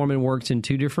 metformin works in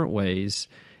 2 different ways.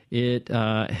 It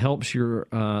helps your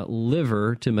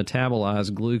liver to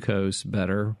metabolize glucose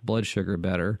better, blood sugar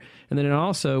better. And then it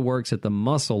also works at the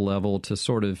muscle level to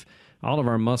sort of all of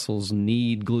our muscles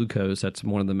need glucose. That's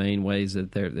one of the main ways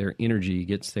that their energy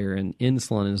gets there, and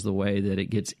insulin is the way that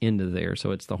it gets into there.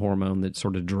 So it's the hormone that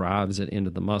sort of drives it into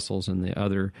the muscles and the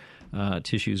other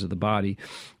tissues of the body.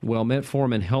 Well,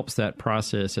 metformin helps that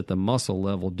process at the muscle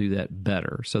level do that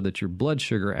better, so that your blood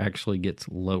sugar actually gets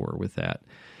lower with that.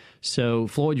 So,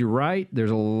 Floyd, you're right.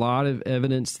 There's a lot of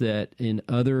evidence that in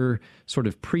other sort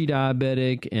of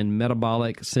pre-diabetic and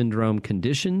metabolic syndrome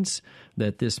conditions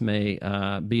that this may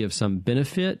be of some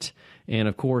benefit. And,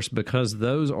 of course, because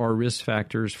those are risk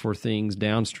factors for things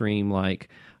downstream like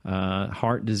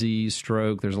heart disease,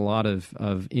 stroke, there's a lot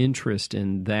of interest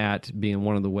in that being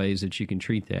one of the ways that you can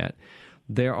treat that.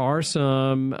 There are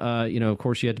some, of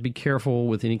course, you have to be careful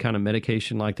with any kind of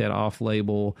medication like that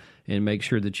off-label and make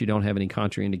sure that you don't have any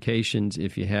contraindications.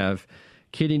 If you have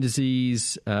kidney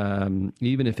disease,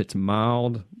 even if it's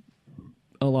mild,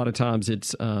 a lot of times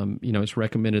it's, it's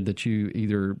recommended that you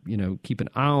either, keep an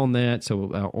eye on that,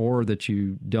 or that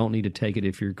you don't need to take it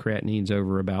if your creatinine's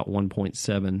over about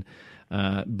 1.7.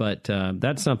 But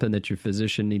that's something that your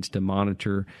physician needs to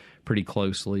monitor pretty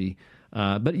closely.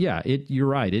 But yeah, you're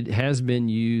right. It has been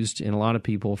used in a lot of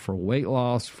people for weight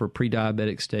loss, for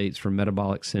pre-diabetic states, for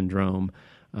metabolic syndrome,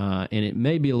 and it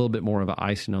may be a little bit more of an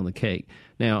icing on the cake.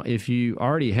 Now, if you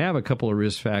already have a couple of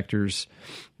risk factors,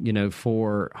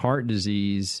 for heart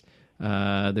disease,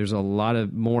 there's a lot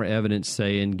of more evidence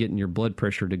saying getting your blood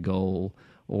pressure to goal,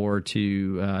 or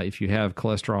to if you have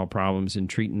cholesterol problems and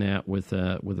treating that with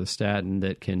a statin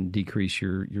that can decrease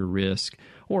your risk,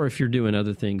 or if you're doing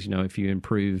other things, if you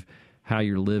improve how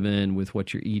you're living with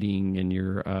what you're eating and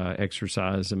your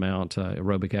exercise amount,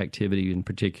 aerobic activity in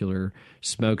particular.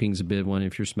 Smoking's a big one.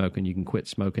 If you're smoking, you can quit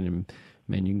smoking,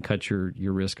 and you can cut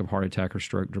your risk of heart attack or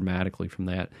stroke dramatically from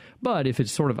that. But if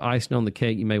it's sort of icing on the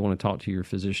cake, you may want to talk to your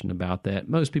physician about that.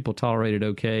 Most people tolerate it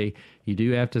okay. You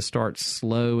do have to start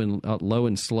low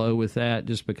and slow with that,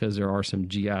 just because there are some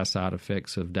GI side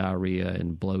effects of diarrhea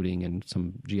and bloating and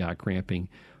some GI cramping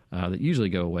that usually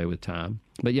go away with time.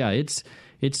 But yeah, it's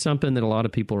something that a lot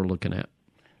of people are looking at.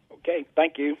 Okay,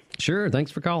 thank you. Sure,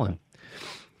 thanks for calling.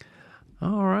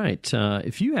 All right.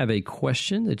 If you have a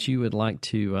question that you would like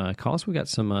to call us, we got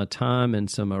some time and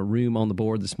some room on the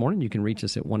board this morning. You can reach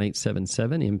us at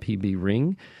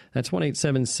 1-877-MPB-RING. That's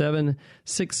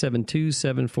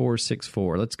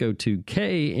 1-877-672-7464. Let's go to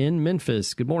Kay in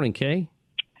Memphis. Good morning, Kay.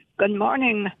 Good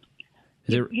morning.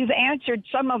 You've answered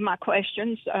some of my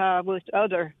questions with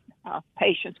other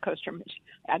patients, customers.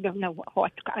 I don't know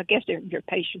what. I guess they're your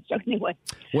patients anyway.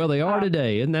 Well, they are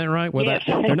today, isn't that right? Well, yes.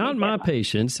 They're not my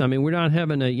patients. I mean, we're not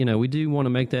having we do want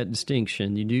to make that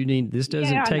distinction. You do need, this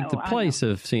doesn't take the place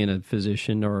of seeing a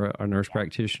physician or a nurse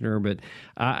practitioner, but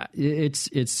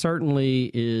it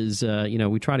certainly is,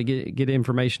 we try to get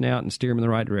information out and steer them in the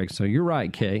right direction. So you're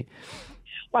right, Kay.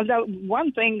 Well, the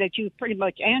one thing that you pretty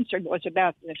much answered was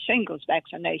about the shingles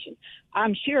vaccination.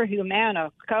 I'm sure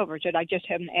Humana covers it. I just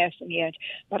haven't asked them yet.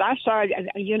 But I started,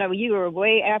 you were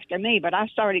way after me, but I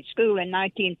started school in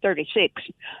 1936.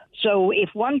 So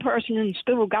if one person in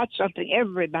school got something,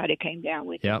 everybody came down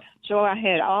with it. Yep. So I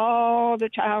had all the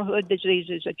childhood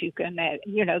diseases that you can, that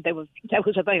was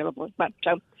available. But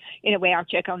so anyway, I'll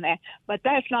check on that. But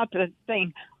that's not the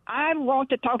thing. I want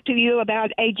to talk to you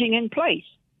about aging in place.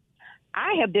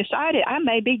 I have decided I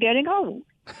may be getting old.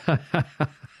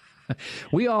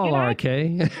 We all are,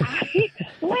 Kay.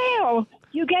 Well,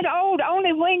 you get old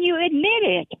only when you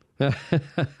admit it.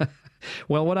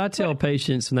 Well, what I tell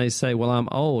patients when they say, well, I'm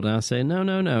old, and I say,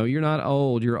 no, you're not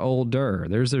old, you're older.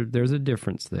 There's a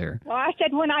difference there. Well, I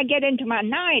said when I get into my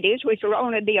 90s, which will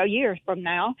only be a year from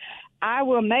now, I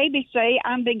will maybe say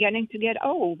I'm beginning to get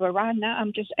old, but right now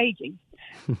I'm just aging.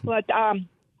 But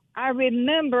I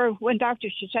remember when Dr.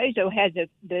 Chisazo had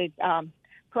the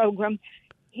program,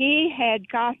 he had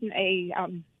gotten a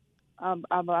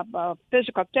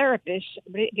physical therapist,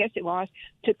 I guess it was,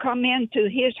 to come into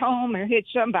his home or hit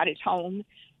somebody's home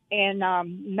and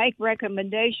make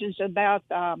recommendations about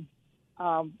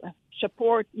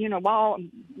support, wall,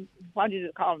 what is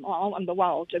it called, on the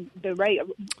walls, the rail.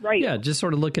 Yeah, just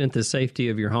sort of looking at the safety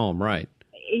of your home, right.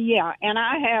 Yeah, and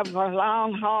I have a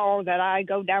long hall that I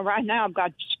go down. Right now I've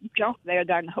got junk there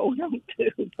that I can hold on to,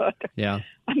 but yeah.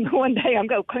 One day I'm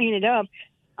going to clean it up.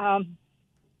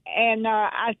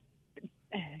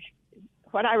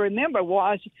 What I remember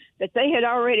was that they had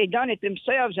already done it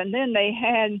themselves, and then they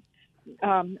had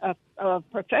a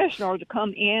professional to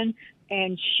come in,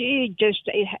 and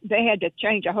they had to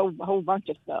change a whole bunch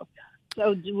of stuff.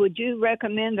 So would you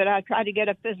recommend that I try to get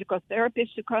a physical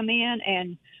therapist to come in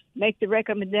and make the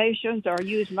recommendations or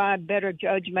use my better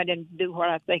judgment and do what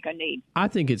I think I need? I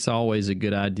think it's always a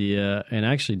good idea, and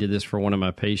I actually did this for one of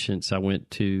my patients. I went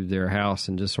to their house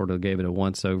and just sort of gave it a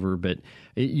once-over, but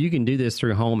you can do this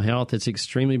through home health. It's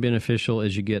extremely beneficial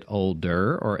as you get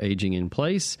older or aging in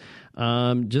place,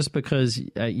 just because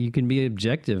you can be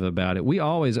objective about it. We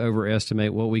always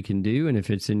overestimate what we can do, and if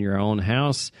it's in your own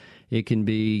house, it can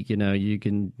be, you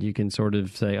can sort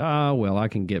of say, oh, well, I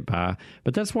can get by.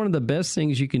 But that's one of the best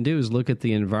things you can do is look at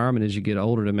the environment as you get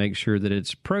older to make sure that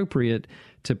it's appropriate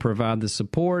to provide the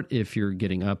support if you're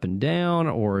getting up and down,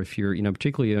 or if you're,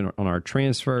 particularly on our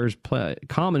transfers,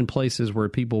 common places where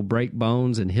people break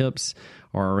bones and hips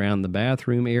are around the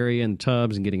bathroom area and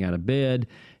tubs and getting out of bed,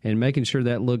 and making sure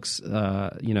that looks,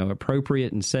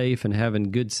 appropriate and safe, and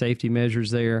having good safety measures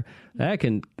there. That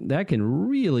can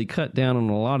really cut down on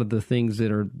a lot of the things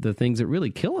that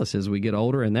really kill us as we get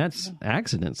older, and that's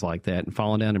accidents like that and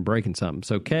falling down and breaking something.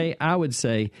 So, Kay, I would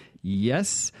say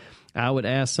yes. I would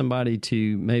ask somebody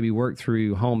to maybe work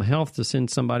through home health to send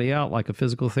somebody out, like a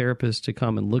physical therapist, to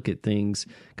come and look at things,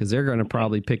 because they're going to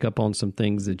probably pick up on some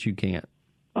things that you can't.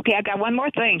 Okay, I got one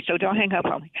more thing, so don't hang up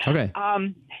on me. Okay.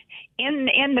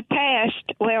 In the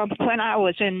past, well, when I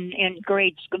was in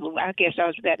grade school, I guess I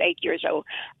was about 8 years old,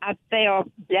 I fell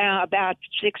down about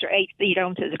 6 or 8 feet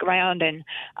onto the ground and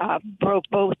broke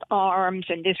both arms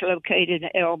and dislocated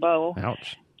an elbow.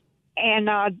 Ouch. And,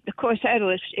 of course, it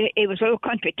was a little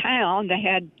country town. They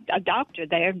had a doctor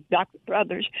there, Dr.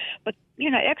 Brothers. But,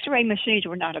 X-ray machines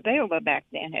were not available back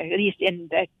then, at least in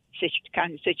that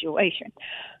kind of situation.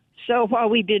 So what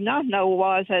we did not know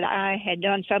was that I had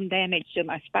done some damage to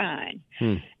my spine.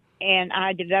 And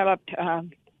I developed,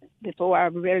 before I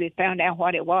really found out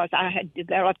what it was, I had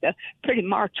developed a pretty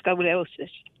marked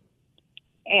scoliosis.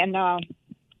 And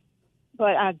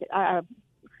but I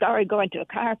started going to a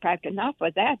chiropractor, not for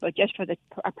that, but just for the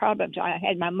problems I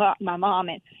had. My mom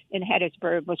in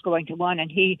Hattiesburg was going to one,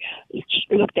 and he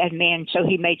looked at me, and so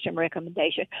he made some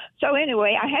recommendations. So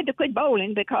anyway, I had to quit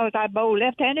bowling because I bowled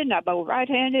left-handed and I bowled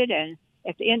right-handed, and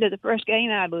at the end of the first game,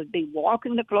 I would be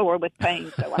walking the floor with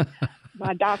pain. So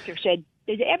my doctor said,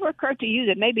 did it ever occur to you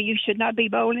that maybe you should not be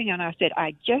bowling? And I said,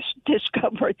 I just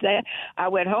discovered that. I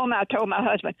went home. I told my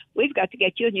husband, we've got to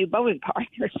get you a new bowling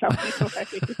partner. So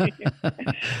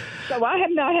I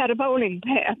have not had a bowling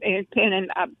pin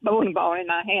and a bowling ball in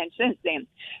my hand since then.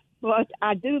 But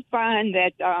I do find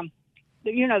that,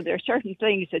 there are certain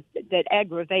things that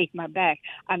aggravate my back.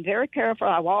 I'm very careful.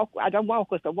 I don't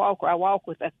walk with a walker. I walk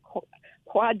with a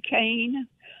quad cane.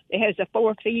 It has the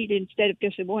 4 feet instead of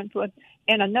just the 1 foot,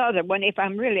 and another one if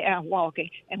I'm really out walking.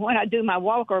 And when I do my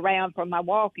walk around for my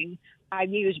walking, I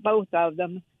use both of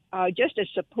them just as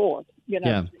support.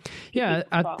 Yeah,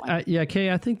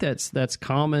 Kay, I think that's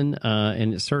common,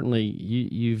 and certainly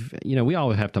we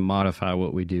all have to modify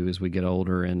what we do as we get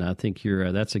older, and I think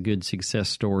that's a good success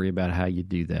story about how you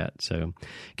do that. So,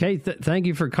 Kay, thank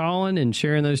you for calling and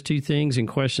sharing those two things and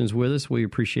questions with us. We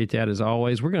appreciate that as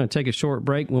always. We're going to take a short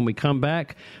break. When we come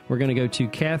back, we're going to go to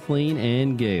Kathleen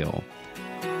and Gail.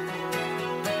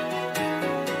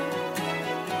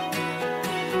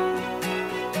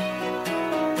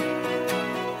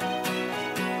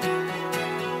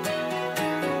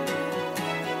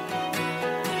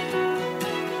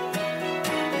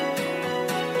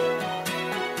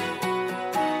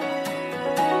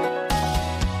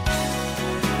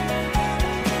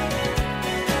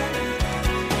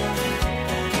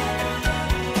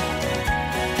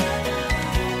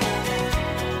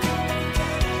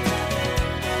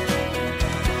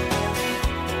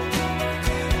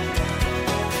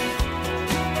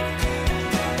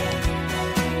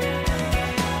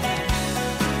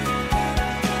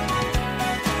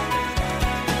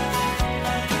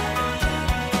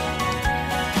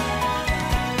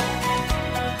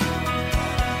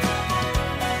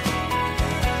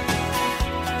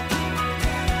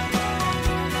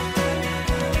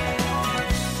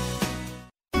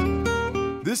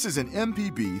 This is an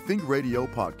MPB Think Radio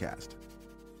podcast.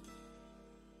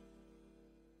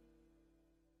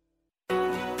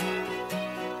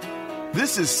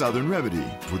 This is Southern Remedy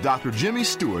with Dr. Jimmy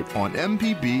Stewart on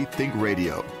MPB Think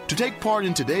Radio. To take part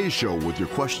in today's show with your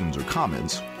questions or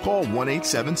comments, call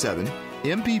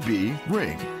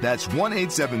 1-877-MPB-RING. That's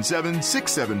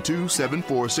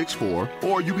 1-877-672-7464,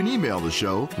 or you can email the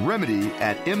show,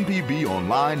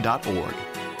 remedy@mpbonline.org.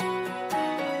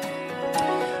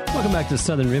 Welcome back to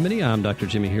Southern Remedy. I'm Dr.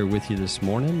 Jimmy here with you this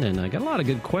morning, and I got a lot of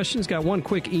good questions. Got one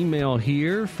quick email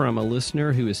here from a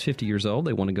listener who is 50 years old.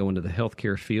 They want to go into the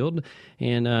healthcare field,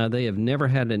 and they have never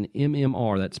had an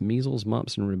MMR, that's measles,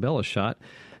 mumps, and rubella shot.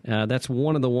 That's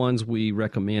one of the ones we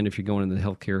recommend if you're going into the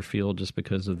healthcare field just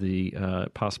because of the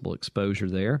possible exposure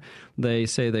there. They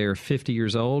say they are 50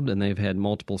 years old and they've had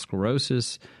multiple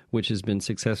sclerosis, which has been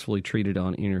successfully treated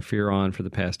on interferon for the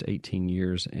past 18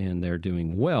 years, and they're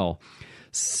doing well.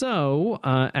 So,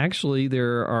 actually,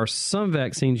 there are some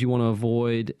vaccines you want to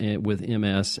avoid with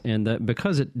MS, and that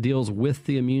because it deals with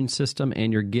the immune system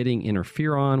and you're getting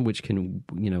interferon, which can,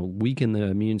 weaken the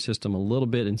immune system a little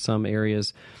bit in some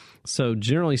areas. So,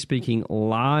 generally speaking,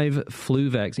 live flu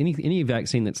vaccine, any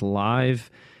vaccine that's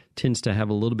live tends to have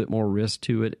a little bit more risk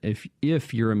to it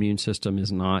if your immune system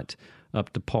is not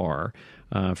up to par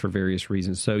for various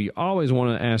reasons. So you always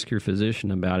want to ask your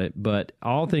physician about it, but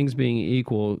all things being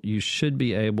equal, you should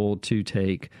be able to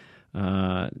take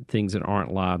things that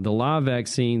aren't live. The live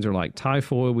vaccines are like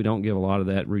typhoid. We don't give a lot of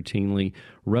that routinely.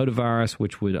 Rotavirus,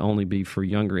 which would only be for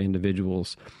younger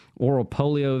individuals. Oral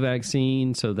polio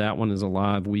vaccine, so that one is a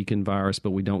live weakened virus,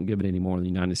 but we don't give it anymore in the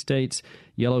United States.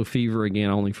 Yellow fever, again,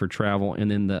 only for travel.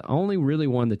 And then the only really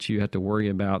one that you have to worry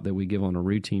about that we give on a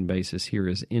routine basis here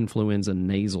is influenza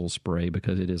nasal spray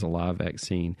because it is a live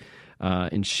vaccine.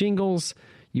 And shingles,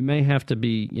 you may have to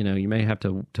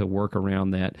to work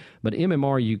around that. But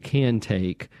MMR you can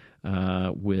take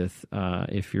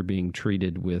if you're being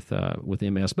treated with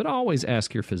MS. But always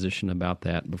ask your physician about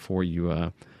that before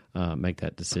you make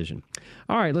that decision.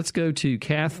 All right, let's go to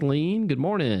Kathleen. Good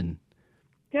morning.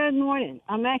 Good morning.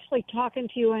 I'm actually talking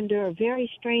to you under a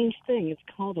very strange thing. It's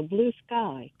called a blue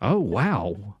sky. Oh,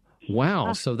 wow.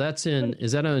 Wow. So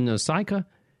is that in Osaka?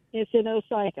 It's in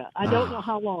Osaka. I don't know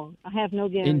how long. I have no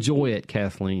guarantee. Enjoy it,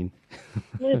 Kathleen.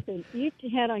 Listen, you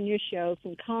had on your show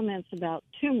some comments about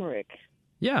turmeric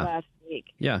last week.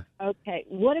 Yeah. Okay.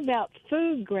 What about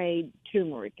food-grade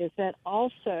turmeric? Is that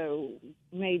also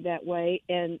made that way?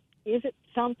 And is it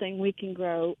something we can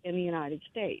grow in the United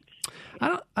States?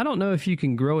 I don't know if you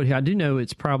can grow it here. I do know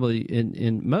it's probably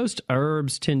in most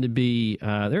herbs tend to be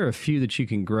there are a few that you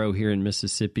can grow here in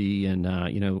Mississippi, and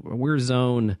we're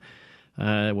zone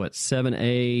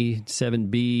 7A,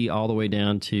 7B, all the way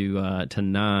down to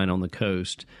 9 on the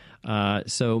coast.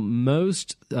 So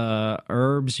most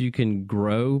herbs you can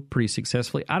grow pretty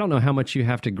successfully. I don't know how much you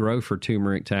have to grow for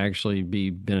turmeric to actually be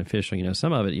beneficial.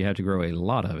 Some of it you have to grow a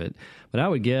lot of it. But I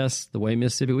would guess the way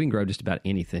Mississippi, we can grow just about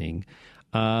anything.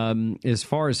 As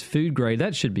far as food grade,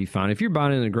 that should be fine. If you're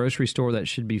buying it in a grocery store, that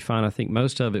should be fine. I think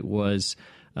most of it was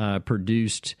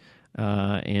produced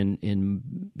in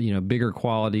bigger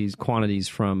quantities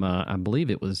from I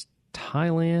believe it was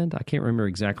Thailand. I can't remember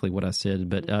exactly what I said,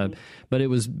 but it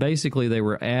was basically they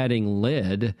were adding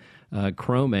lead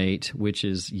chromate, which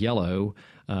is yellow,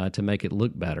 to make it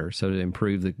look better, so to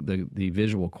improve the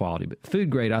visual quality. But food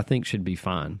grade, I think, should be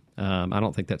fine. I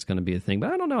don't think that's going to be a thing,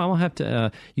 but I don't know. I'll have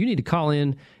to. You need to call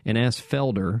in and ask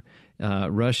Felder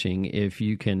Rushing if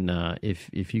you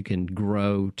can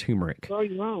grow turmeric. Grow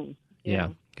your own. Yeah.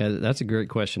 That's a great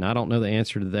question. I don't know the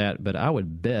answer to that, but I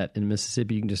would bet in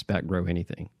Mississippi you can just about grow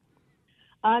anything.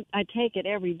 I take it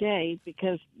every day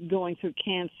because going through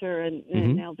cancer and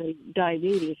now the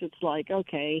diabetes, it's like,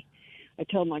 okay, I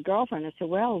told my girlfriend, I said,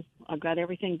 well, I've got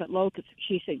everything but locusts.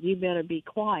 She said, you better be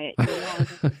quiet.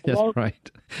 That's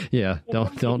right. Yeah,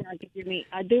 don't.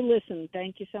 I do listen.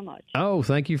 Thank you so much. Oh,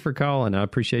 thank you for calling. I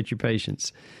appreciate your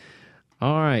patience.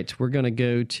 All right, we're going to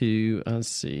go to,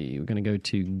 we're going to go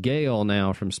to Gail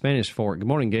now from Spanish Fork. Good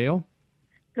morning, Gail.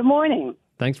 Good morning.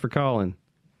 Thanks for calling.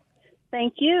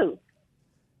 Thank you.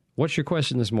 What's your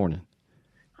question this morning?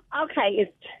 Okay,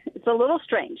 it's a little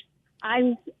strange.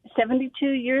 I'm 72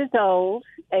 years old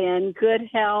and good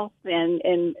health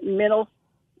and mental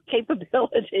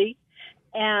capability,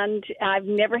 and I've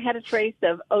never had a trace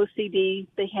of OCD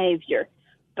behavior.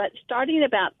 But starting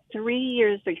about 3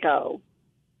 years ago,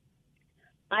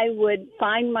 I would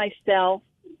find myself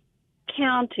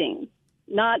counting,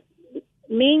 not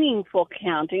meaningful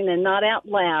counting and not out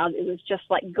loud. It was just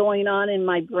like going on in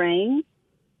my brain,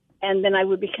 and then I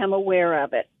would become aware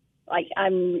of it. Like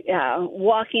I'm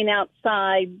walking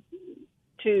outside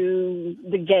to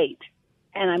the gate,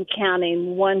 and I'm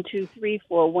counting 1, 2, 3,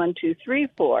 4, 1, 2, 3,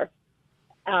 4.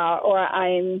 Or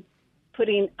I'm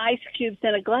putting ice cubes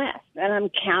in a glass, and I'm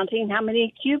counting how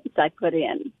many cubes I put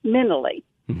in mentally.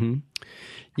 Mm-hmm.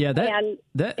 Yeah,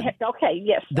 okay,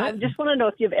 yes. I just want to know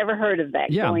if you've ever heard of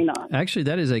that going on. Actually,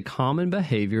 that is a common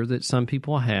behavior that some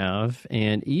people have,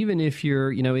 and even if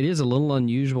you're, it is a little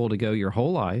unusual to go your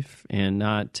whole life and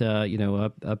not,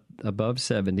 up above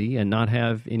 70 and not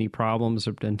have any problems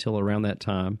until around that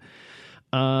time.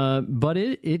 But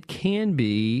it can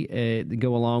be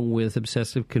go along with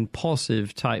obsessive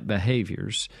compulsive type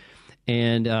behaviors.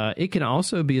 And it can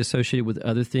also be associated with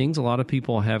other things. A lot of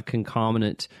people have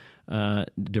concomitant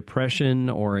depression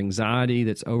or anxiety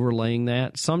that's overlaying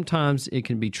that. Sometimes it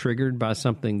can be triggered by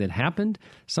something that happened.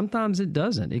 Sometimes it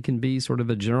doesn't. It can be sort of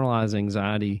a generalized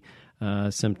anxiety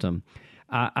symptom.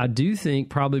 I do think,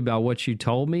 probably by what you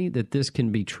told me, that this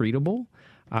can be treatable.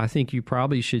 I think you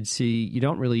probably should see, you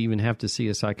don't really even have to see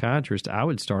a psychiatrist. I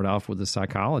would start off with a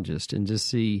psychologist and just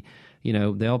see,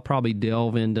 they'll probably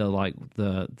delve into like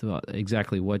the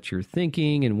exactly what you're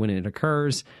thinking and when it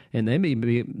occurs, and they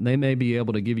may be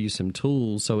able to give you some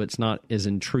tools so it's not as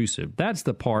intrusive. That's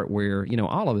the part where,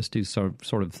 all of us do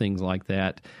sort of things like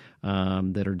that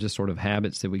that are just sort of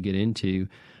habits that we get into.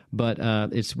 But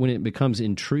it's when it becomes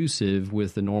intrusive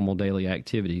with the normal daily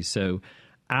activities. So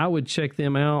I would check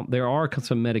them out. There are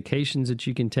some medications that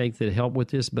you can take that help with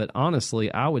this, but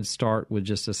honestly, I would start with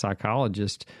just a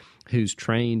psychologist who's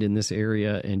trained in this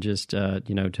area and just,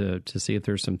 to see if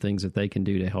there's some things that they can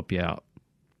do to help you out.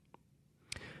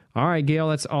 All right, Gail,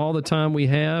 that's all the time we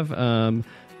have.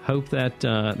 Hope that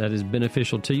is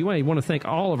beneficial to you. I want to thank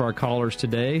all of our callers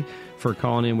today for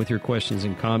calling in with your questions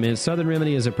and comments. Southern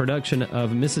Remedy is a production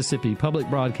of Mississippi Public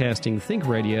Broadcasting Think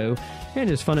Radio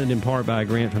and is funded in part by a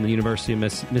grant from the University of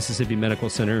Mississippi Medical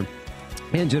Center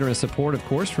and generous support, of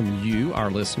course, from you,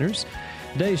 our listeners.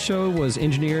 Today's show was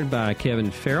engineered by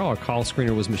Kevin Farrell. Our call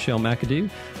screener was Michelle McAdoo.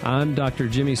 I'm Dr.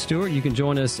 Jimmy Stewart. You can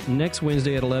join us next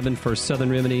Wednesday at 11 for Southern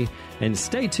Remedy. And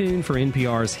stay tuned for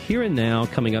NPR's Here and Now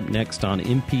coming up next on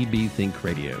MPB Think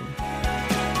Radio.